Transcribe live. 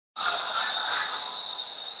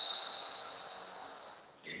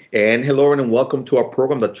And hello and welcome to our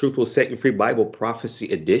program, The Truth Will Set You Free Bible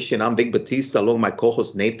Prophecy Edition. I'm Vic Batista, along with my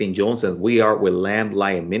co-host Nathan Jones, and we are with Lamb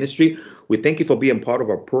Lion Ministry. We thank you for being part of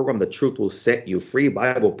our program, The Truth Will Set You Free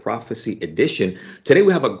Bible Prophecy Edition. Today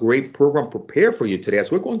we have a great program prepared for you today,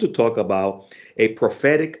 as we're going to talk about a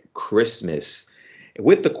prophetic Christmas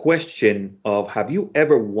with the question of, have you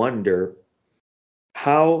ever wondered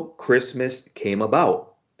how Christmas came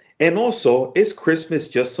about? And also, is Christmas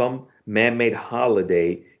just some man-made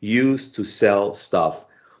holiday used to sell stuff?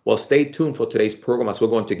 Well, stay tuned for today's program, as we're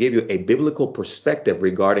going to give you a biblical perspective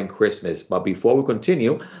regarding Christmas. But before we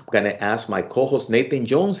continue, I'm going to ask my co-host Nathan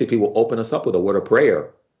Jones if he will open us up with a word of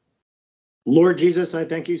prayer. Lord Jesus, I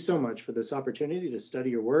thank you so much for this opportunity to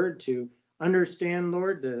study your word, to understand,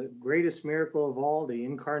 Lord, the greatest miracle of all, the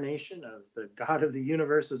incarnation of the God of the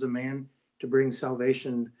universe as a man to bring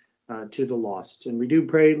salvation to the lost. And we do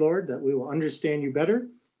pray, Lord, that we will understand you better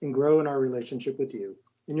and grow in our relationship with you.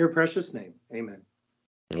 In your precious name, amen.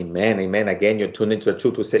 Amen, amen. Again, you're tuned into The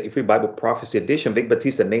Truth Will Set You Free Bible Prophecy Edition. Vic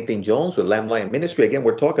Batista, Nathan Jones with Lamb Lion Ministry. Again,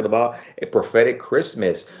 we're talking about a prophetic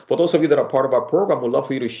Christmas. For those of you that are part of our program, we'd love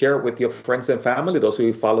for you to share it with your friends and family. Those of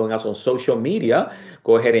you following us on social media,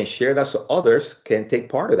 go ahead and share that so others can take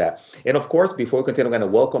part of that. And of course, before we continue, I'm going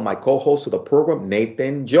to welcome my co-host of the program,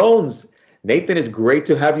 Nathan Jones. Nathan, it's great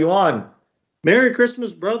to have you on. Merry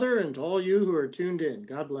Christmas, brother, and to all you who are tuned in.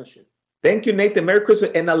 God bless you. Thank you, Nathan. Merry Christmas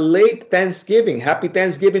and a late Thanksgiving. Happy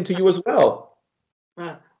Thanksgiving to you as well.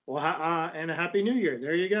 And a Happy New Year.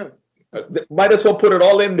 There you go. Might as well put it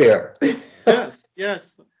all in there.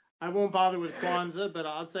 Yes. I won't bother with Kwanzaa, but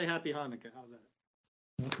I'll say Happy Hanukkah. How's that?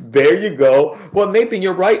 There you go. Well, Nathan,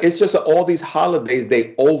 you're right. It's just all these holidays,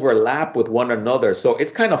 they overlap with one another. So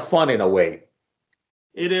it's kind of fun in a way.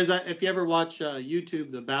 It is. If you ever watch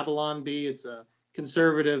YouTube, the Babylon Bee, it's a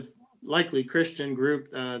conservative, likely Christian group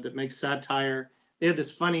that makes satire. They have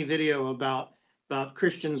this funny video about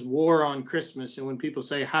Christians' war on Christmas, and when people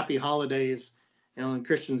say Happy Holidays, and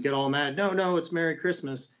Christians get all mad. No, it's Merry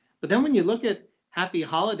Christmas. But then when you look at Happy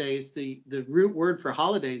Holidays, the root word for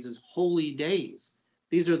holidays is holy days.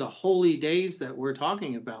 These are the holy days that we're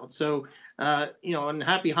talking about. So, and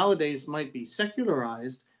Happy Holidays might be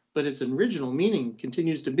secularized, but its original meaning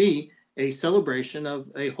continues to be a celebration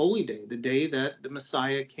of a holy day, the day that the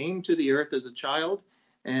Messiah came to the earth as a child,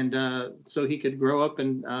 and so he could grow up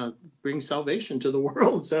and bring salvation to the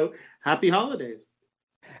world. So happy holidays.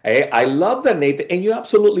 Hey, I love that, Nathan. And you're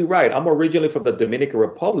absolutely right. I'm originally from the Dominican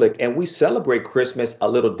Republic, and we celebrate Christmas a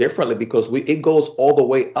little differently because it goes all the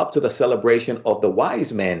way up to the celebration of the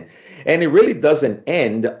wise men. And it really doesn't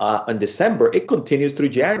end in December. It continues through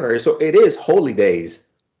January. So it is holy days.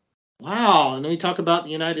 Wow. And then we talk about the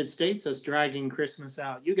United States as dragging Christmas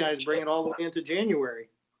out. You guys bring it all the way into January.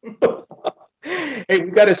 Hey, we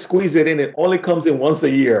got to squeeze it in. It only comes in once a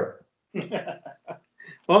year.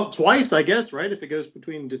 Well, twice, I guess, right? If it goes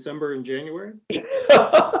between December and January.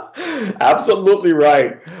 Absolutely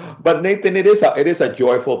right. But Nathan, it is a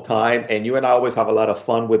joyful time, and you and I always have a lot of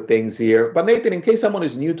fun with things here. But Nathan, in case someone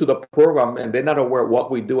is new to the program and they're not aware of what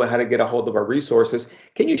we do and how to get a hold of our resources,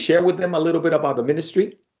 can you share with them a little bit about the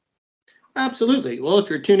ministry? Absolutely. Well, if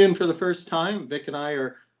you're tuned in for the first time, Vic and I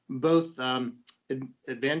are both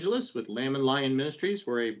evangelists with Lamb and Lion Ministries.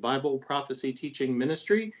 We're a Bible prophecy teaching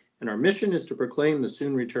ministry, and our mission is to proclaim the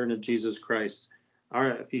soon return of Jesus Christ.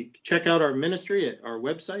 If you check out our ministry at our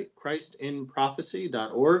website,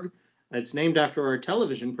 christinprophecy.org, it's named after our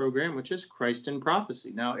television program, which is Christ in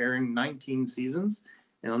Prophecy, now airing 19 seasons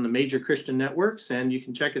and on the major Christian networks. And you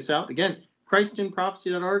can check us out. Again,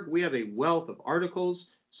 christinprophecy.org. We have a wealth of articles,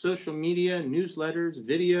 social media, newsletters,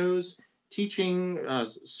 videos, teaching,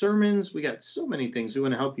 sermons. We got so many things. We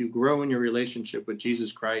want to help you grow in your relationship with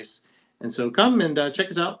Jesus Christ. And so come and check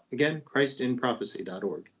us out. Again,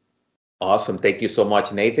 christinprophecy.org. Awesome. Thank you so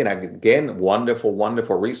much, Nathan. Again, wonderful,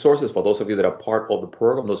 wonderful resources for those of you that are part of the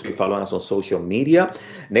program, those of you following us on social media.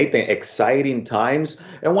 Nathan, exciting times.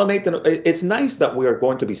 And well, Nathan, it's nice that we are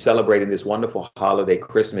going to be celebrating this wonderful holiday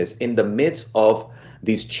Christmas in the midst of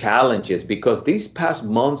these challenges, because these past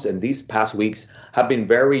months and these past weeks have been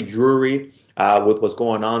very dreary with what's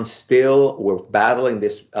going on. Still, we're battling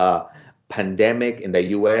this pandemic in the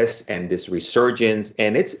U.S. and this resurgence,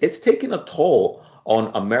 and it's taking a toll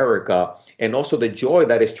on America, and also the joy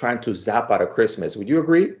that is trying to zap out of Christmas. Would you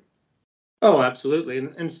agree? Oh, absolutely.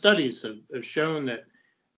 And studies have shown that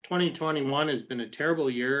 2021 has been a terrible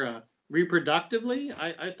year. Reproductively,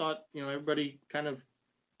 I thought, everybody kind of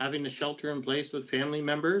having to shelter in place with family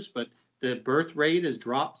members, but the birth rate has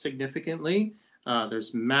dropped significantly.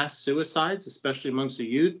 There's mass suicides, especially amongst the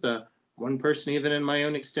youth. One person, even in my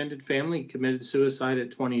own extended family, committed suicide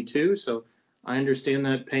at 22. So I understand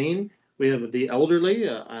that pain. We have the elderly.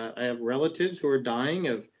 I have relatives who are dying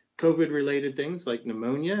of COVID-related things like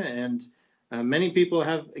pneumonia, and many people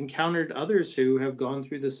have encountered others who have gone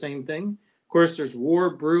through the same thing. Of course, there's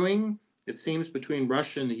war brewing, it seems, between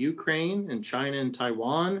Russia and the Ukraine and China and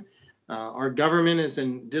Taiwan. Our government is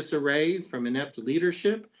in disarray from inept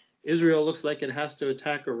leadership. Israel looks like it has to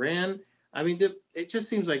attack Iran. I mean, it just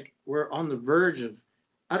seems like we're on the verge of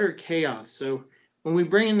utter chaos. So when we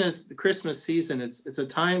bring in the Christmas season, it's a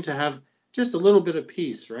time to have just a little bit of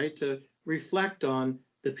peace, right? To reflect on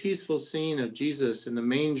the peaceful scene of Jesus in the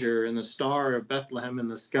manger and the star of Bethlehem in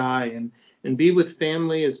the sky, and be with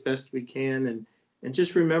family as best we can, and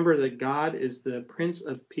just remember that God is the Prince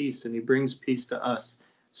of Peace, and he brings peace to us.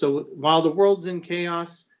 So while the world's in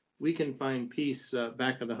chaos, we can find peace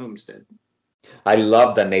back at the homestead. I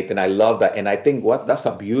love that, Nathan. I love that. And I think that's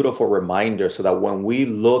a beautiful reminder, so that when we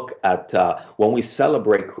look at, when we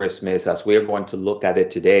celebrate Christmas, as we are going to look at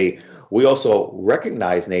it today, we also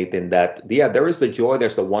recognize, Nathan, that, yeah, there is the joy,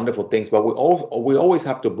 there's the wonderful things, but we always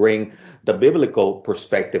have to bring the biblical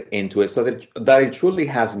perspective into it, so that it truly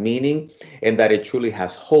has meaning and that it truly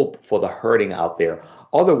has hope for the hurting out there.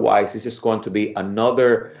 Otherwise, it's just going to be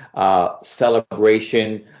another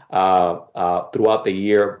celebration throughout the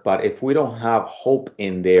year. But if we don't have hope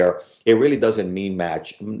in there, it really does not mean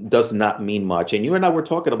much. And you and I were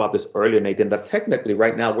talking about this earlier, Nathan, that technically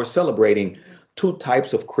right now we're celebrating two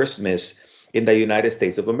types of Christmas in the United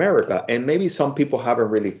States of America. And maybe some people haven't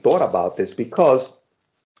really thought about this, because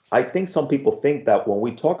I think some people think that when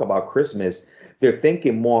we talk about Christmas, they're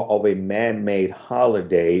thinking more of a man-made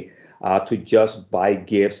holiday to just buy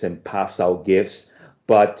gifts and pass out gifts.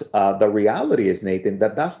 But the reality is, Nathan,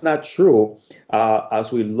 that that's not true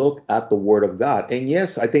as we look at the Word of God. And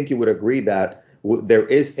yes, I think you would agree that there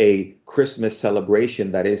is a Christmas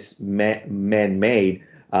celebration that is man-made,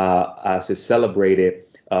 as is celebrated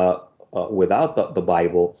without the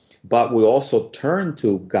Bible. But we also turn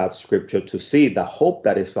to God's scripture to see the hope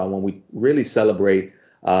that is found when we really celebrate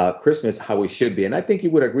Christmas how it should be. And I think you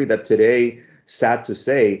would agree that today, sad to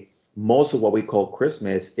say, most of what we call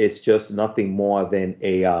Christmas is just nothing more than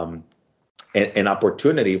an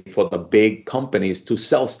opportunity for the big companies to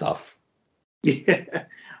sell stuff. Yeah.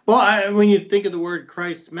 Well, when you think of the word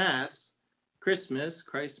Christ Mass, Christmas,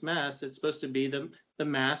 Christ Mass, it's supposed to be the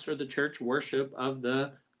Mass or the church worship of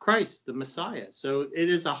the Christ, the Messiah. So it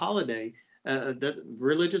is a holiday, that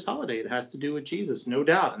religious holiday. It has to do with Jesus, no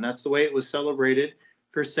doubt. And that's the way it was celebrated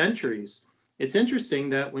for centuries. It's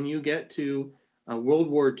interesting that when you get to World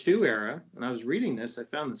War II era, and I was reading this, I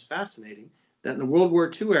found this fascinating, that in the World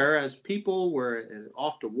War II era, as people were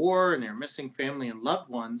off to war and they're missing family and loved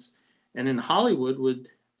ones, and in Hollywood would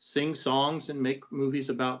sing songs and make movies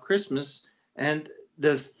about Christmas, and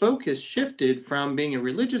the focus shifted from being a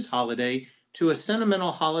religious holiday to a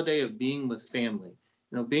sentimental holiday of being with family,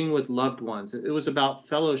 being with loved ones. It was about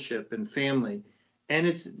fellowship and family.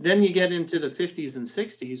 And then you get into the 50s and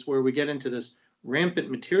 60s, where we get into this rampant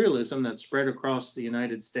materialism that spread across the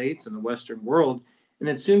United States and the Western world. And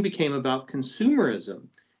it soon became about consumerism,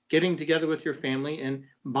 getting together with your family and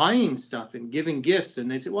buying stuff and giving gifts. And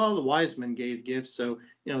they say, well, the wise men gave gifts, so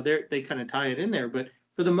they kind of tie it in there. But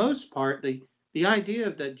for the most part, the idea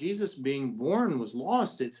of that Jesus being born was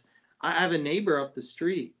lost. I have a neighbor up the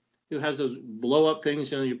street who has those blow up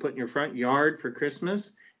things, you put in your front yard for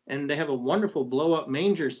Christmas, and they have a wonderful blow up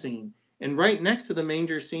manger scene. And right next to the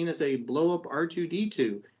manger scene is a blow up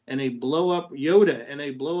R2D2 and a blow up Yoda and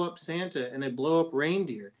a blow up Santa and a blow up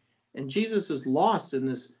reindeer. And Jesus is lost in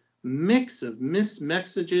this mix of missed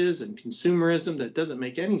messages and consumerism that doesn't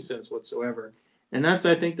make any sense whatsoever. And that's,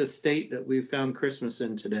 I think, the state that we've found Christmas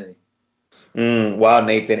in today. Wow,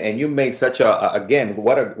 Nathan, and you made such again,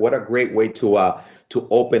 what a great way to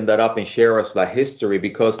open that up and share us the history,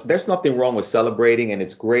 because there's nothing wrong with celebrating, and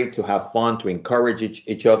it's great to have fun, to encourage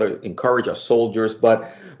each other, encourage our soldiers.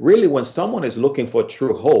 But really, when someone is looking for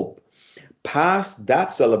true hope, past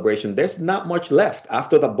that celebration, there's not much left.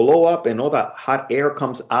 After the blow up and all that hot air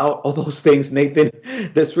comes out, all those things, Nathan,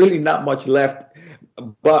 there's really not much left.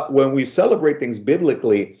 But when we celebrate things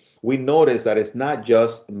biblically, we notice that it's not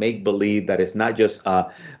just make believe, that it's not just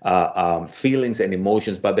feelings and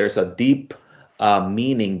emotions, but there's a deep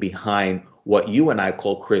meaning behind what you and I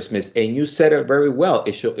call Christmas. And you said it very well.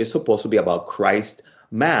 It's supposed to be about Christ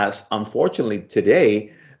Mass. Unfortunately,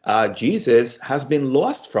 today, Jesus has been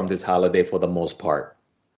lost from this holiday for the most part.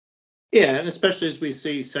 Yeah, and especially as we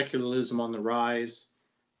see secularism on the rise.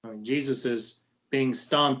 Jesus is being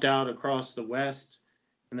stomped out across the West.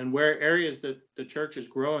 And then where areas that the church is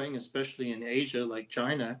growing, especially in Asia, like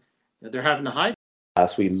China, they're having to hide.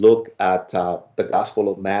 As we look at the Gospel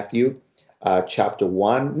of Matthew, chapter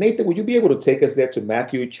 1. Nathan, would you be able to take us there to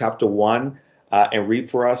Matthew chapter 1 and read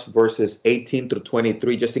for us verses 18 through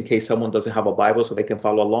 23, just in case someone doesn't have a Bible so they can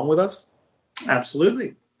follow along with us?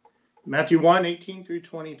 Absolutely. Matthew 1, 18 through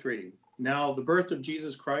 23. Now, the birth of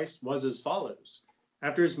Jesus Christ was as follows.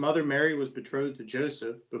 After his mother Mary was betrothed to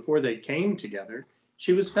Joseph, before they came together,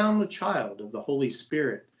 she was found with child of the Holy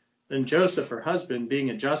Spirit. Then Joseph, her husband, being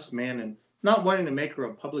a just man and not wanting to make her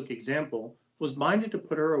a public example, was minded to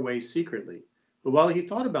put her away secretly. But while he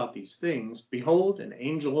thought about these things, behold, an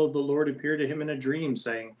angel of the Lord appeared to him in a dream,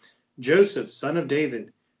 saying, Joseph, son of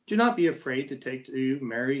David, do not be afraid to take to you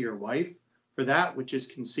Mary your wife, for that which is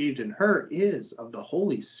conceived in her is of the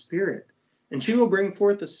Holy Spirit. And she will bring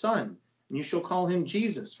forth a son, and you shall call him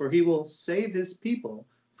Jesus, for he will save his people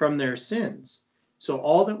from their sins. So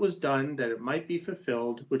all that was done, that it might be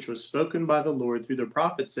fulfilled, which was spoken by the Lord through the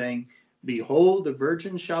prophet, saying, Behold, the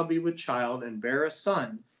virgin shall be with child, and bear a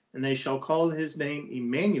son, and they shall call his name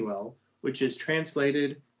Emmanuel, which is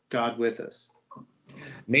translated, God with us.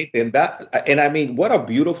 Nathan, I mean, what a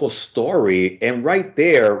beautiful story. And right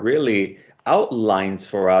there really outlines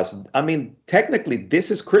for us. I mean, technically,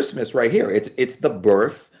 this is Christmas right here. It's the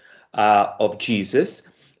birth of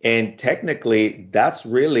Jesus. And technically, that's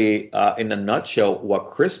really, in a nutshell,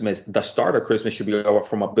 what Christmas, the start of Christmas should be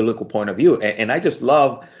from a biblical point of view. And I just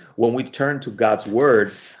love when we turn to God's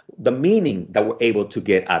word, the meaning that we're able to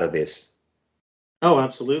get out of this. Oh,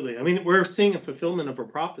 absolutely. I mean, we're seeing a fulfillment of a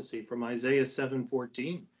prophecy from Isaiah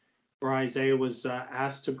 7:14, where Isaiah was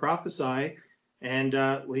asked to prophesy, and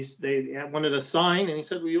they wanted a sign, and he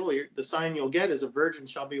said, well, the sign you'll get is a virgin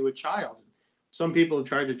shall be with child. Some people have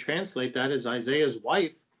tried to translate that as Isaiah's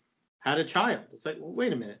wife had a child. It's like, well,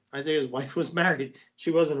 wait a minute. Isaiah's wife was married.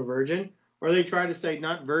 She wasn't a virgin. Or they try to say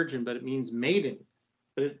not virgin, but it means maiden.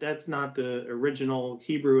 But that's not the original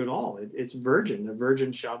Hebrew at all. It's virgin. The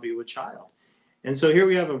virgin shall be with child. And so here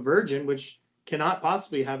we have a virgin which cannot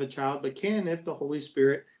possibly have a child, but can if the Holy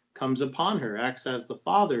Spirit comes upon her, acts as the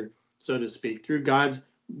Father, so to speak, through God's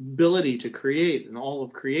ability to create and all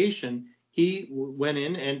of creation. He went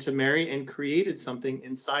in and to Mary and created something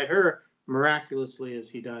inside her miraculously as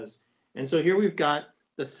he does. And so here we've got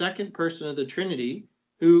the second person of the Trinity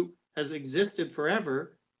who has existed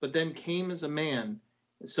forever, but then came as a man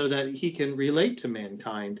so that he can relate to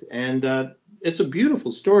mankind. And it's a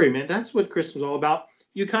beautiful story, man. That's what Christmas is all about.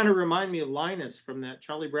 You kind of remind me of Linus from that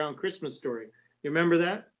Charlie Brown Christmas story. You remember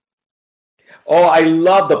that? Oh, I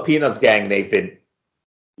love the Peanuts gang, Nathan.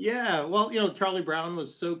 Yeah, well, Charlie Brown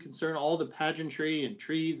was so concerned, all the pageantry and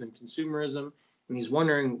trees and consumerism, and he's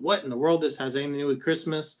wondering what in the world this has anything to do with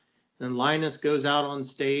Christmas. Then Linus goes out on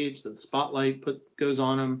stage, the spotlight goes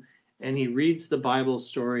on him, and he reads the Bible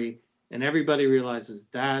story, and everybody realizes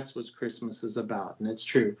that's what Christmas is about. And it's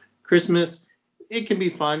true. Christmas, it can be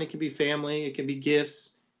fun, it can be family, it can be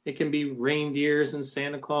gifts, it can be reindeers and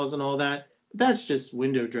Santa Claus and all that. But that's just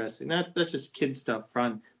window dressing. That's just kid stuff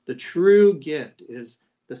fun. The true gift is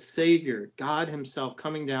the Savior, God himself,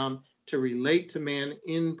 coming down to relate to man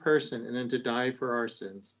in person and then to die for our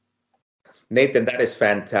sins. Nathan, that is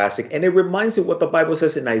fantastic. And it reminds me what the Bible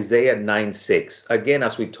says in Isaiah 9:6. Again,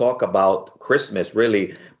 as we talk about Christmas,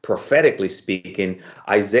 really prophetically speaking,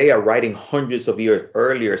 Isaiah, writing hundreds of years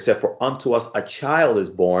earlier, said, For unto us a child is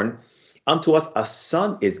born, unto us a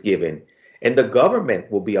son is given, and the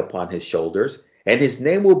government will be upon his shoulders, and his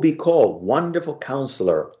name will be called Wonderful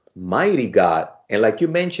Counselor, Mighty God, and like you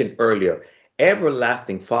mentioned earlier,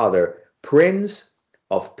 Everlasting Father, Prince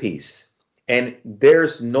of Peace. And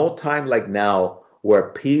there's no time like now where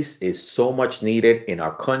peace is so much needed in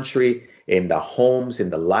our country, in the homes, in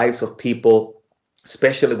the lives of people,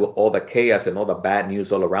 especially with all the chaos and all the bad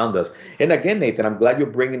news all around us. And again, Nathan, I'm glad you're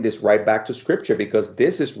bringing this right back to Scripture, because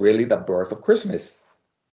this is really the birth of Christmas.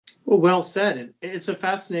 Well said. And it's a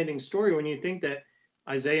fascinating story when you think that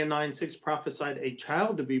Isaiah 9:6 prophesied a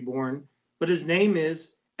child to be born, but his name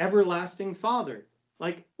is Everlasting Father.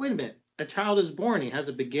 Like, wait a minute, a child is born, he has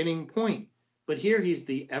a beginning point. But here he's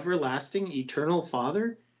the everlasting, eternal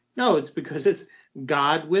Father? No, it's because it's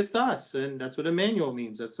God with us. And that's what Emmanuel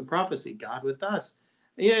means. That's the prophecy, God with us.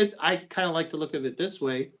 I kind of like to look at it this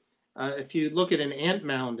way. If you look at an ant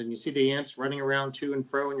mound and you see the ants running around to and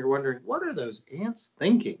fro and you're wondering, what are those ants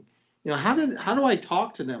thinking? How do I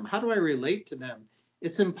talk to them? How do I relate to them?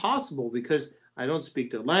 It's impossible because I don't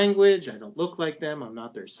speak their language. I don't look like them. I'm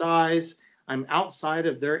not their size. I'm outside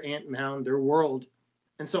of their ant mound, their world.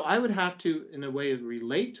 And so I would have to, in a way to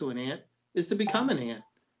relate to an ant, is to become an ant.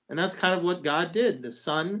 And that's kind of what God did. The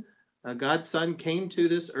Son, God's Son, came to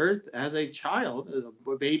this earth as a child,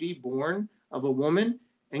 a baby born of a woman,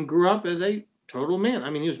 and grew up as a total man. I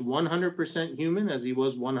mean, he was 100% human as he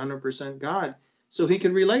was 100% God. So he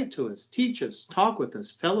could relate to us, teach us, talk with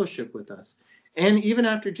us, fellowship with us. And even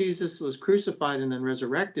after Jesus was crucified and then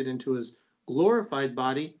resurrected into his glorified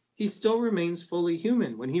body, he still remains fully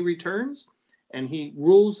human. When he returns and he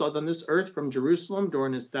rules on this earth from Jerusalem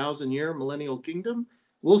during his 1,000-year millennial kingdom,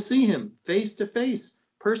 we'll see him face to face,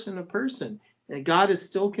 person to person. And God is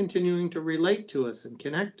still continuing to relate to us and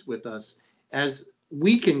connect with us as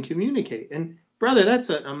we can communicate. And brother, that's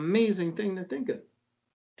an amazing thing to think of.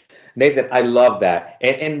 Nathan, I love that.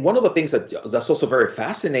 And one of the things that's also very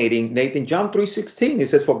fascinating, Nathan, John 3:16, it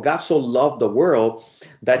says, for God so loved the world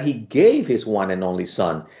that he gave his one and only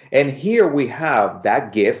son. And here we have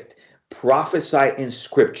that gift prophesied in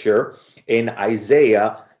scripture in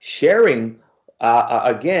Isaiah, sharing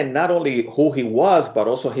again, not only who he was, but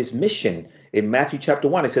also his mission. In Matthew chapter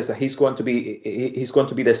 1, it says that he's going to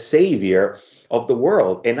be the savior of the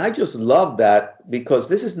world. And I just love that, because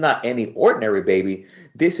this is not any ordinary baby.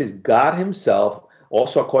 This is God himself.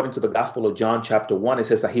 Also, according to the Gospel of John chapter 1, it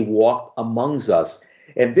says that he walked amongst us.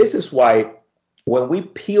 And this is why when we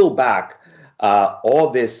peel back all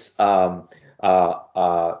this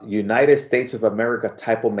United States of America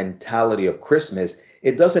type of mentality of Christmas,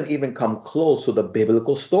 it doesn't even come close to the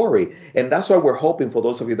biblical story. And that's why we're hoping, for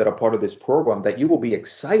those of you that are part of this program, that you will be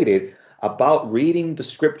excited about reading the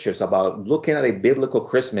scriptures, about looking at a biblical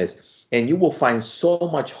Christmas, and you will find so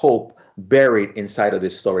much hope buried inside of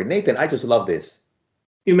this story. Nathan, I just love this.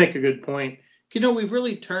 You make a good point. You know, we've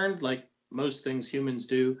really turned, like most things humans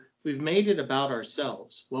do, we've made it about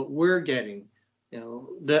ourselves, what we're getting, you know,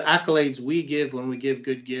 the accolades we give when we give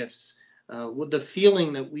good gifts. With the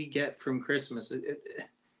feeling that we get from Christmas.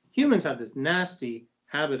 Humans have this nasty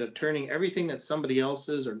habit of turning everything that's somebody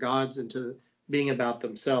else's or God's into being about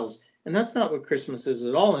themselves. And that's not what Christmas is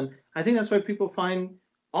at all. And I think that's why people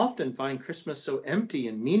often find Christmas so empty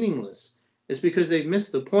and meaningless. It's because they've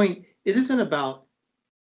missed the point. It isn't about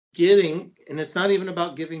giving, and it's not even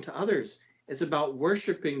about giving to others. It's about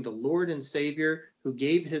worshiping the Lord and Savior who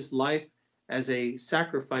gave his life as a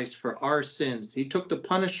sacrifice for our sins. He took the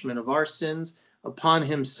punishment of our sins upon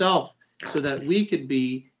himself so that we could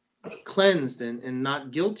be cleansed and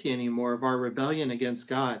not guilty anymore of our rebellion against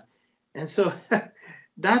God. And so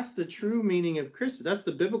that's the true meaning of Christmas. That's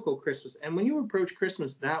the biblical Christmas. And when you approach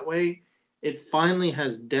Christmas that way, it finally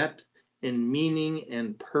has depth and meaning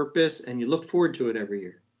and purpose, and you look forward to it every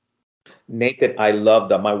year. Nathan, I love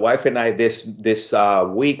that. My wife and I this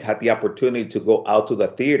week had the opportunity to go out to the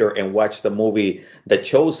theater and watch the movie The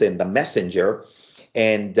Chosen, The Messenger.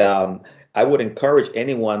 And I would encourage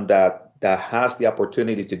anyone that has the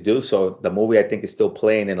opportunity to do so. The movie, I think, is still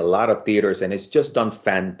playing in a lot of theaters, and it's just done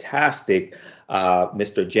fantastic.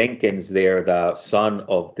 Mr. Jenkins there, the son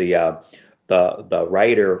of the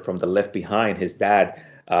writer from The Left Behind, his dad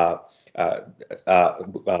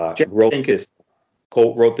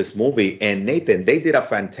wrote this movie. And Nathan, they did a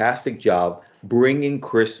fantastic job bringing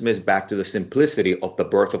Christmas back to the simplicity of the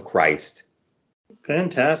birth of Christ.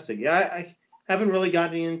 Fantastic. Yeah, I haven't really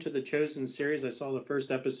gotten into the Chosen series. I saw the first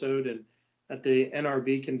episode, and at the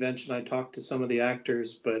NRB convention, I talked to some of the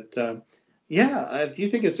actors. But yeah, if you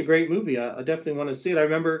think it's a great movie, I definitely want to see it. I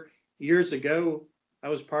remember years ago, I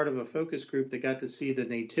was part of a focus group that got to see the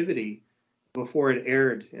Nativity before it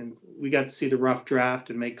aired, and we got to see the rough draft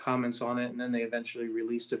and make comments on it, and then they eventually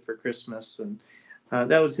released it for Christmas, and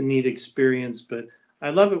that was a neat experience. But I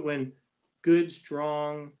love it when good,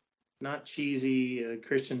 strong, not cheesy,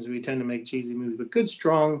 Christians, we tend to make cheesy movies, but good,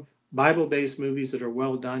 strong, Bible-based movies that are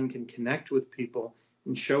well done can connect with people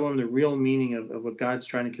and show them the real meaning of what God's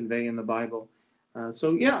trying to convey in the Bible.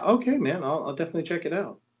 So yeah, okay, man, I'll definitely check it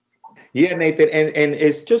out. Yeah, Nathan, and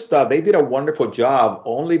it's just they did a wonderful job,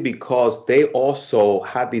 only because they also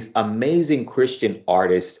had these amazing Christian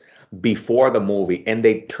artists before the movie, and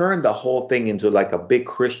they turned the whole thing into like a big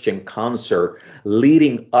Christian concert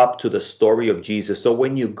leading up to the story of Jesus. So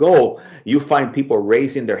when you go, you find people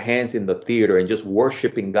raising their hands in the theater and just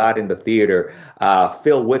worshiping God in the theater.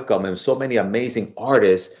 Phil Wickham and so many amazing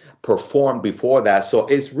artists performed before that. So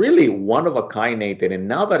it's really one of a kind, Nathan. And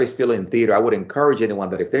now that it's still in theater, I would encourage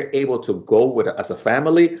anyone that if they're able to go with it as a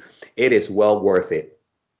family, it is well worth it.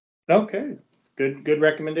 Okay, good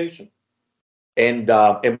recommendation. And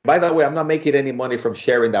by the way, I'm not making any money from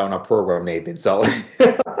sharing that on our program, Nathan. So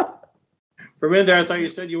for a minute there, I thought you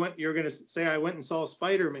said you were going to say I went and saw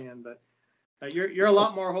Spider-Man, but you're a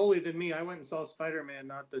lot more holy than me. I went and saw Spider-Man,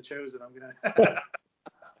 not The Chosen. I'm gonna.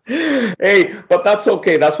 Hey, but that's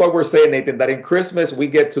okay. That's why we're saying, Nathan, that in Christmas we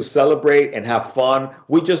get to celebrate and have fun.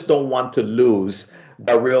 We just don't want to lose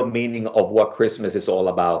the real meaning of what Christmas is all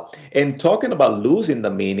about. And talking about losing the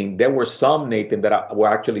meaning, there were some, Nathan, that were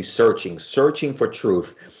actually searching for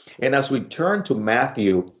truth. And as we turn to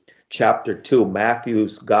Matthew chapter 2,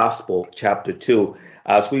 Matthew's Gospel chapter 2,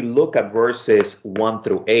 as we look at verses 1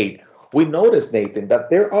 through 8, we notice, Nathan, that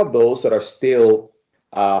there are those that are still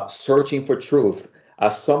searching for truth.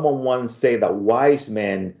 As someone once said, that wise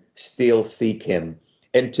men still seek him.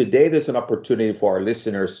 And today there's an opportunity for our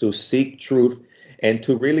listeners to seek truth and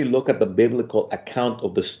to really look at the biblical account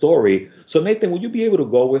of the story. So Nathan, will you be able to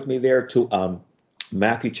go with me there to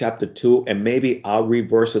Matthew chapter 2, and maybe I'll read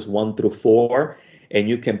verses 1 through 4, and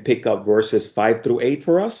you can pick up verses 5 through 8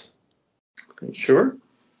 for us? Sure.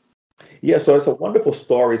 Yeah, so it's a wonderful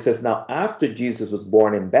story. It says, now after Jesus was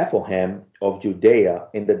born in Bethlehem of Judea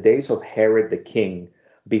in the days of Herod the king,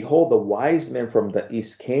 behold, the wise men from the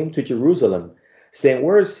east came to Jerusalem, saying,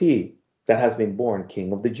 where is he that has been born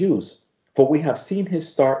King of the Jews? For we have seen his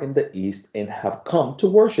star in the east and have come to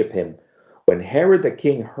worship him. When Herod the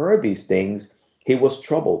king heard these things, he was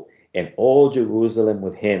troubled, and all Jerusalem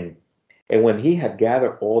with him. And when he had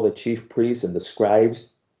gathered all the chief priests and the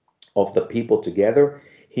scribes of the people together,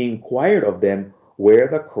 he inquired of them where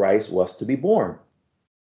the Christ was to be born.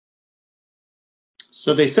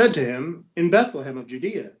 So they said to him, in Bethlehem of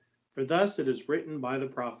Judea, for thus it is written by the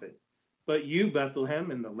prophet, but you,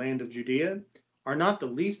 Bethlehem, in the land of Judea, are not the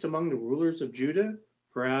least among the rulers of Judah,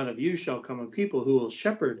 for out of you shall come a people who will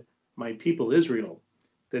shepherd my people Israel.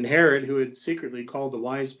 Then Herod, who had secretly called the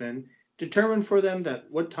wise men, determined for them that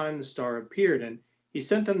what time the star appeared, and he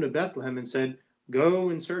sent them to Bethlehem and said, go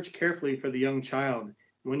and search carefully for the young child.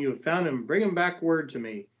 When you have found him, bring him back word to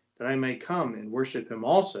me, that I may come and worship him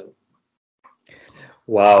also.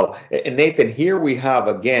 Wow. And Nathan, here we have,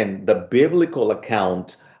 again, the biblical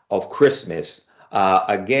account of Christmas.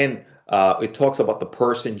 It talks about the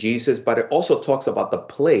person Jesus, but it also talks about the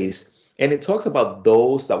place, and it talks about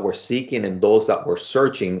those that were seeking and those that were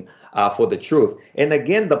searching for the truth. And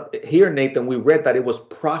again, here, Nathan, we read that it was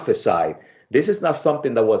prophesied. This is not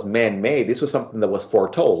something that was man-made. This was something that was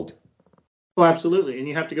foretold. Well, absolutely. And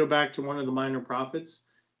you have to go back to one of the minor prophets,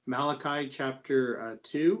 Malachi chapter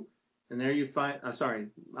 2. And there you find,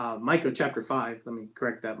 Micah chapter 5. Let me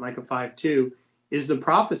correct that. Micah 5:2 is the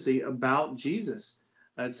prophecy about Jesus.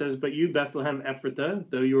 It says, but you, Bethlehem Ephrathah,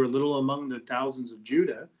 though you are little among the thousands of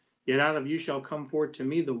Judah, yet out of you shall come forth to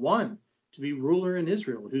me the one to be ruler in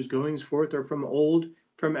Israel, whose goings forth are from old,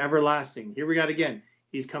 from everlasting. Here we got again.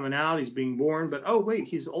 He's coming out, he's being born, but oh wait,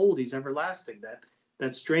 he's old, he's everlasting.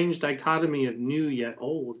 That strange dichotomy of new yet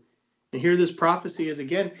old. And here this prophecy is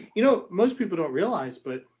again, most people don't realize,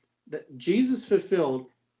 but that Jesus fulfilled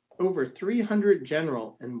over 300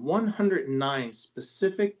 general and 109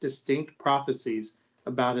 specific distinct prophecies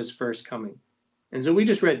about his first coming. And so we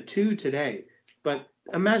just read 2 today, but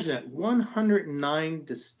imagine that, 109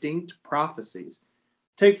 distinct prophecies.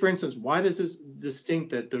 Take, for instance, why does this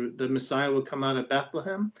distinct that the Messiah would come out of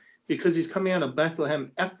Bethlehem? Because he's coming out of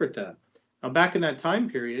Bethlehem Ephrathah. Now, back in that time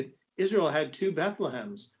period, Israel had 2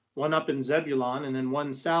 Bethlehems, one up in Zebulun and then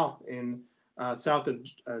one south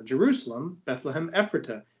of Jerusalem, Bethlehem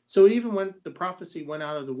Ephrathah. So the prophecy went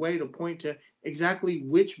out of the way to point to exactly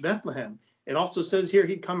which Bethlehem. It also says here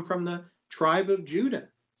he'd come from the tribe of Judah.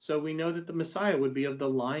 So we know that the Messiah would be of the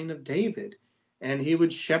line of David, and he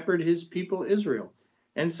would shepherd his people Israel.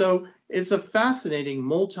 And so it's a fascinating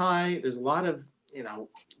there's a lot of,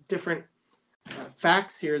 different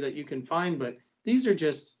facts here that you can find, but these are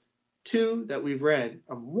just 2 that we've read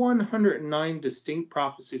of 109 distinct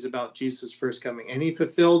prophecies about Jesus' first coming, and he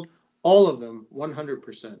fulfilled all of them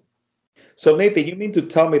 100%. So Nathan, you mean to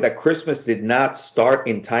tell me that Christmas did not start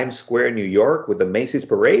in Times Square, New York with the Macy's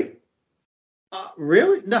parade?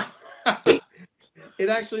 Really? No. It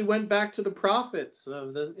actually went back to the prophets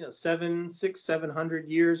of the 700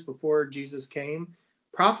 years before Jesus came,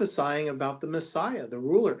 prophesying about the Messiah, the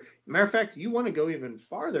ruler. Matter of fact, you want to go even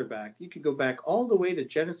farther back. You could go back all the way to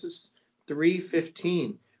Genesis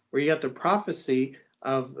 3:15, where you got the prophecy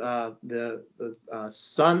of the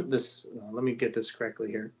son. Let me get this correctly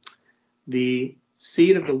here. The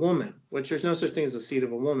seed of the woman, which there's no such thing as the seed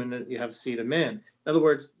of a woman. You have seed of man. In other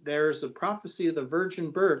words, there's the prophecy of the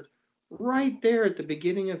virgin birth right there at the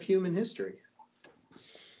beginning of human history.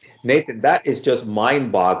 Nathan, that is just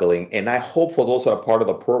mind-boggling, and I hope for those that are part of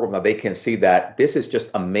the program that they can see that this is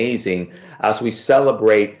just amazing as we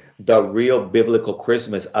celebrate the real biblical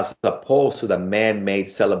Christmas as opposed to the man-made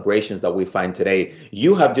celebrations that we find today.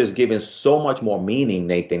 You have just given so much more meaning,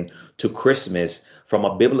 Nathan, to Christmas from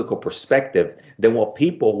a biblical perspective than what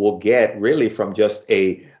people will get really from just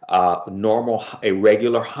a a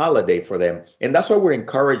regular holiday for them. And that's why we're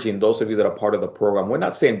encouraging those of you that are part of the program. We're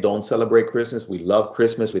not saying don't celebrate Christmas. We love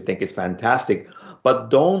Christmas. We think it's fantastic. But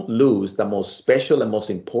don't lose the most special and most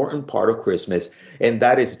important part of Christmas, and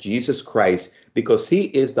that is Jesus Christ, because he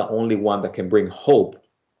is the only one that can bring hope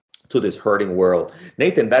to this hurting world.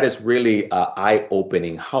 Nathan, that is really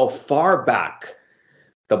eye-opening how far back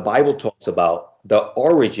the Bible talks about the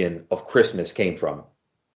origin of Christmas came from.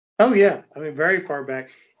 Oh, yeah. I mean, very far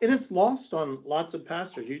back. And it's lost on lots of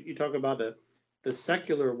pastors. You talk about the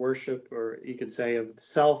secular worship, or you could say, of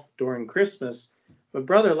self during Christmas. But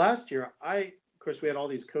brother, last year, of course, we had all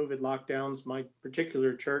these COVID lockdowns. My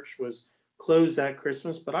particular church was closed at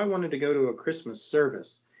Christmas, but I wanted to go to a Christmas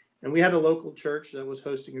service. And we had a local church that was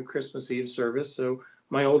hosting a Christmas Eve service. So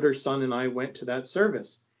my older son and I went to that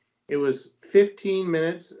service. It was 15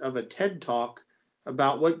 minutes of a TED Talk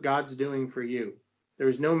about what God's doing for you. There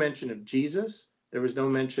was no mention of Jesus. There was no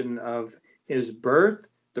mention of his birth,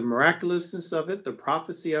 the miraculousness of it, the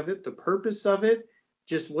prophecy of it, the purpose of it.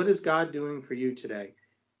 Just what is God doing for you today?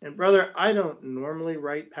 And brother, I don't normally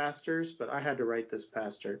write pastors, but I had to write this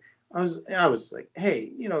pastor. I was like,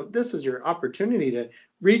 hey, this is your opportunity to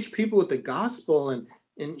reach people with the gospel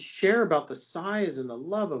and share about the size and the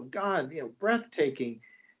love of God, breathtaking.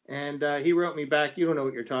 And he wrote me back, you don't know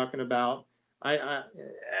what you're talking about. And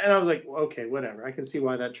I was like, well, okay, whatever. I can see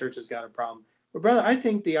why that church has got a problem. But brother, I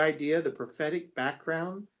think the idea, the prophetic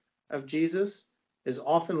background of Jesus is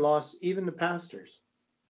often lost even to pastors.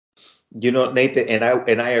 Nathan,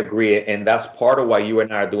 and I agree, and that's part of why you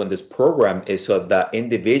and I are doing this program, is so that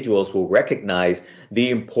individuals will recognize the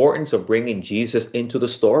importance of bringing Jesus into the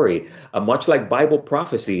story. Much like Bible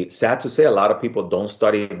prophecy, sad to say, a lot of people don't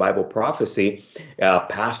study Bible prophecy,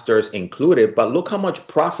 pastors included. But look how much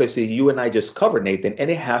prophecy you and I just covered, Nathan, and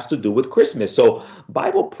it has to do with Christmas. So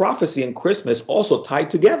Bible prophecy and Christmas also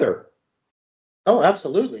tied together. Oh,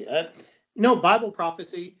 absolutely. Bible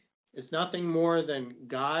prophecy is nothing more than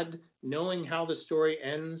God knowing how the story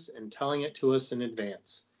ends and telling it to us in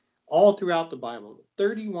advance. All throughout the Bible,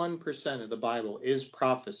 31% of the Bible is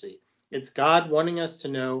prophecy. It's God wanting us to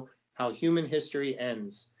know how human history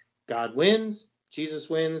ends. God wins, Jesus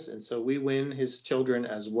wins, and so we win, his children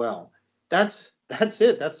as well. That's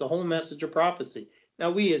it. That's the whole message of prophecy. Now,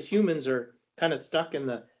 we as humans are kind of stuck in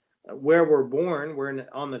the where we're born. We're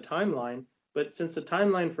on the timeline. But since the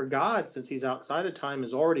timeline for God, since he's outside of time,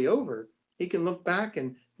 is already over, he can look back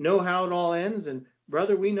and know how it all ends. And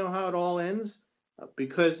brother, we know how it all ends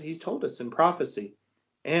because he's told us in prophecy.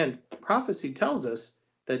 And prophecy tells us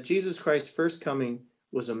that Jesus Christ's first coming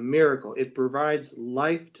was a miracle. It provides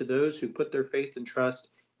life to those who put their faith and trust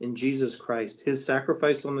in Jesus Christ. His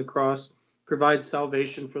sacrifice on the cross provides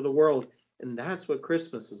salvation for the world. And that's what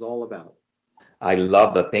Christmas is all about. I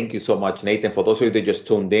love that. Thank you so much, Nathan. For those of you that just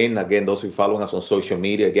tuned in, again, those of you following us on social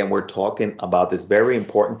media, again, we're talking about this very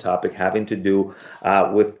important topic having to do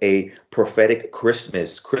with a prophetic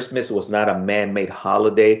Christmas. Christmas was not a man-made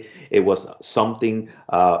holiday. It was something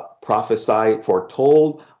prophesied,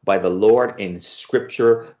 foretold by the Lord in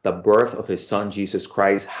Scripture, the birth of his son, Jesus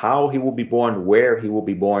Christ, how he will be born, where he will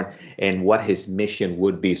be born, and what his mission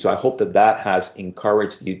would be. So I hope that has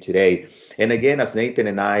encouraged you today. And again, as Nathan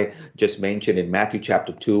and I just mentioned in Matthew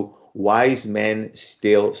chapter 2, wise men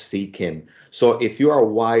still seek him. So if you are a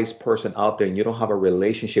wise person out there and you don't have a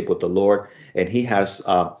relationship with the Lord, and he has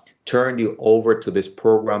turned you over to this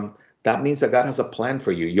program, that means that God has a plan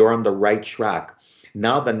for you. You're on the right track.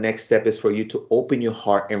 Now the next step is for you to open your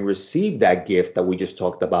heart and receive that gift that we just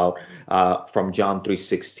talked about from John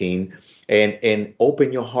 3:16, and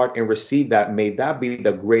open your heart and receive that. May that be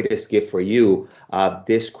the greatest gift for you.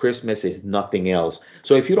 This Christmas is nothing else.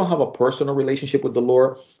 So if you don't have a personal relationship with the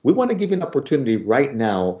Lord, we want to give you an opportunity right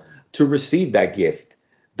now to receive that gift.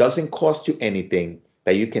 Doesn't cost you anything,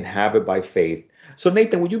 that you can have it by faith. So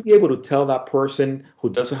Nathan, would you be able to tell that person who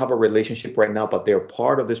doesn't have a relationship right now, but they're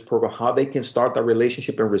part of this program, how they can start that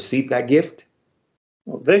relationship and receive that gift?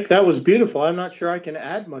 Well, Vic, that was beautiful. I'm not sure I can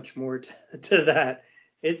add much more to that.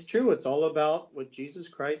 It's true. It's all about what Jesus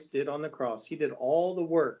Christ did on the cross. He did all the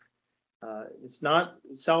work. It's not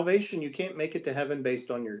salvation. You can't make it to heaven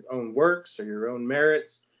based on your own works or your own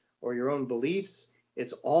merits or your own beliefs.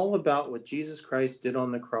 It's all about what Jesus Christ did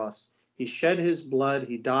on the cross. He shed his blood.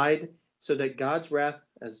 He died so that God's wrath,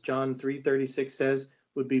 as John 3:36 says,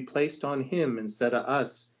 would be placed on him instead of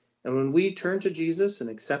us. And when we turn to Jesus and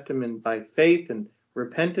accept him by faith and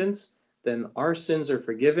repentance, then our sins are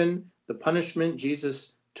forgiven. The punishment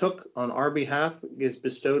Jesus took on our behalf is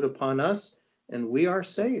bestowed upon us, and we are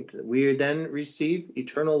saved. We then receive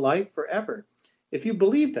eternal life forever. If you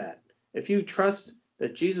believe that, if you trust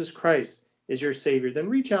that Jesus Christ is your Savior, then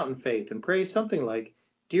reach out in faith and pray something like,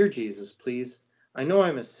 "Dear Jesus, please, I know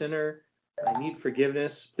I'm a sinner. I need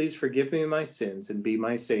forgiveness. Please forgive me my sins and be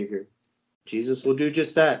my Savior." Jesus will do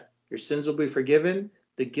just that. Your sins will be forgiven,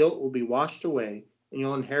 the guilt will be washed away, and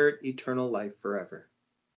you'll inherit eternal life forever.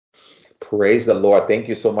 Praise the Lord. Thank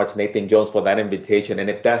you so much, Nathan Jones, for that invitation. And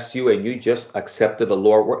if that's you and you just accepted the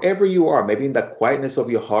Lord, wherever you are, maybe in the quietness of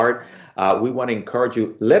your heart, we want to encourage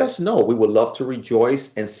you. Let us know. We would love to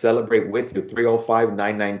rejoice and celebrate with you.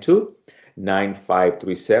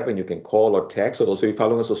 305-992-9537. You can call or text. Or those of you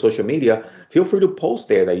following us on social media, feel free to post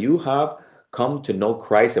there that you have come to know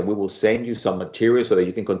Christ, and we will send you some material so that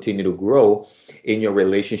you can continue to grow in your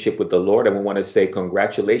relationship with the Lord. And we want to say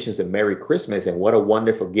congratulations and Merry Christmas, and what a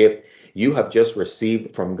wonderful gift you have just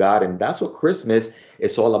received from God. And that's what Christmas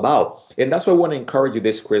is all about. And that's why I want to encourage you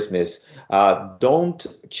this Christmas. Don't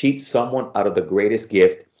cheat someone out of the greatest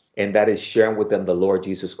gift, and that is sharing with them the Lord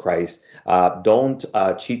Jesus Christ. Don't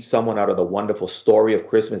cheat someone out of the wonderful story of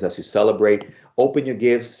Christmas as you celebrate. Open your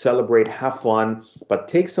gifts, celebrate, have fun, but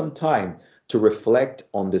take some time to reflect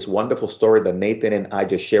on this wonderful story that Nathan and I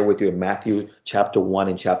just shared with you in Matthew chapter 1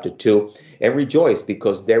 and chapter 2, and rejoice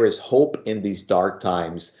because there is hope in these dark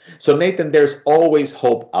times. So Nathan, there's always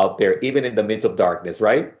hope out there, even in the midst of darkness,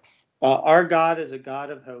 right? Our God is a God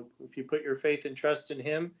of hope. If you put your faith and trust in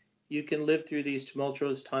him, you can live through these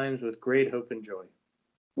tumultuous times with great hope and joy.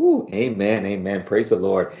 Ooh, amen, amen. Praise the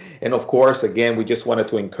Lord. And of course, again, we just wanted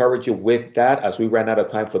to encourage you with that as we ran out of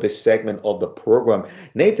time for this segment of the program.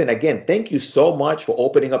 Nathan, again, thank you so much for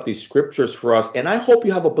opening up these scriptures for us. And I hope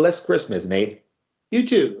you have a blessed Christmas, Nate. You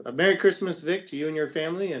too. A Merry Christmas, Vic, to you and your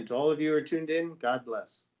family, and to all of you who are tuned in. God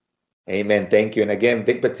bless. Amen. Thank you. And again,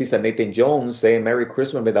 Vic Batista, Nathan Jones saying Merry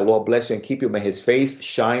Christmas. May the Lord bless you and keep you. May his face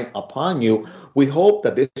shine upon you. We hope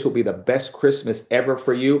that this will be the best Christmas ever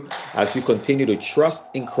for you as you continue to trust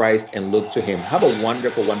in Christ and look to him. Have a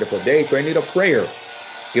wonderful, wonderful day. If you need a prayer,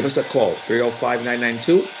 give us a call,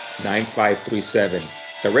 305-992-9537.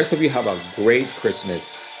 The rest of you have a great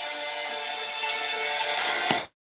Christmas.